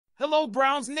Hello,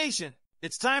 Browns Nation!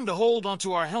 It's time to hold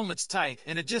onto our helmets tight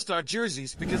and adjust our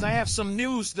jerseys because I have some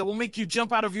news that will make you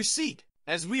jump out of your seat.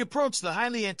 As we approach the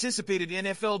highly anticipated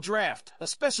NFL Draft, a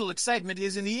special excitement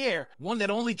is in the air, one that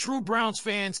only true Browns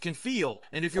fans can feel.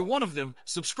 And if you're one of them,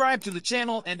 subscribe to the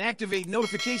channel and activate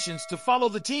notifications to follow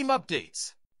the team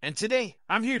updates. And today,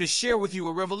 I'm here to share with you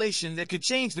a revelation that could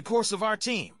change the course of our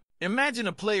team. Imagine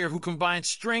a player who combines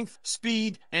strength,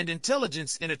 speed, and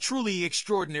intelligence in a truly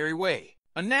extraordinary way.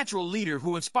 A natural leader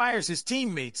who inspires his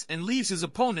teammates and leaves his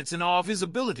opponents in awe of his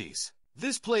abilities.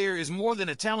 This player is more than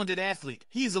a talented athlete.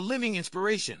 He is a living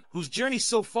inspiration, whose journey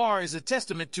so far is a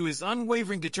testament to his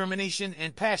unwavering determination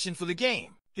and passion for the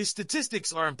game. His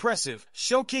statistics are impressive,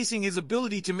 showcasing his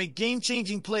ability to make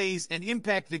game-changing plays and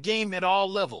impact the game at all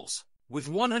levels. With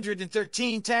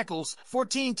 113 tackles,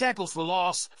 14 tackles for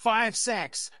loss, 5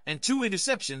 sacks, and 2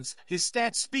 interceptions, his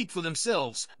stats speak for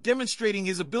themselves, demonstrating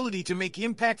his ability to make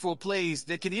impactful plays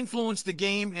that can influence the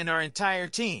game and our entire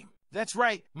team. That's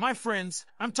right, my friends,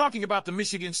 I'm talking about the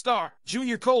Michigan star,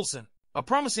 Junior Colson. A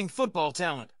promising football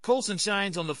talent, Colson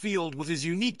shines on the field with his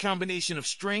unique combination of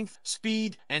strength,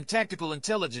 speed, and tactical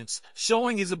intelligence,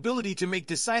 showing his ability to make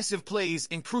decisive plays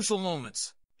in crucial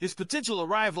moments. His potential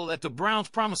arrival at the Browns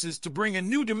promises to bring a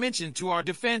new dimension to our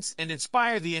defense and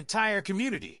inspire the entire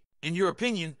community. In your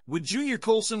opinion, would Junior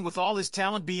Colson with all his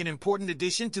talent be an important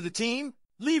addition to the team?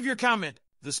 Leave your comment.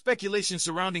 The speculation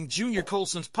surrounding Junior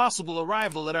Colson's possible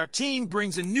arrival at our team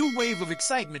brings a new wave of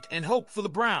excitement and hope for the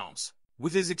Browns.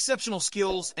 With his exceptional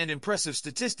skills and impressive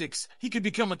statistics, he could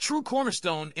become a true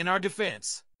cornerstone in our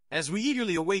defense. As we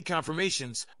eagerly await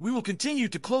confirmations, we will continue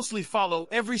to closely follow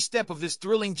every step of this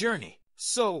thrilling journey.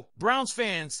 So, Browns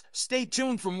fans, stay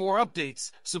tuned for more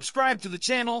updates, subscribe to the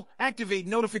channel, activate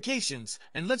notifications,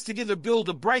 and let's together build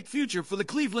a bright future for the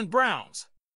Cleveland Browns.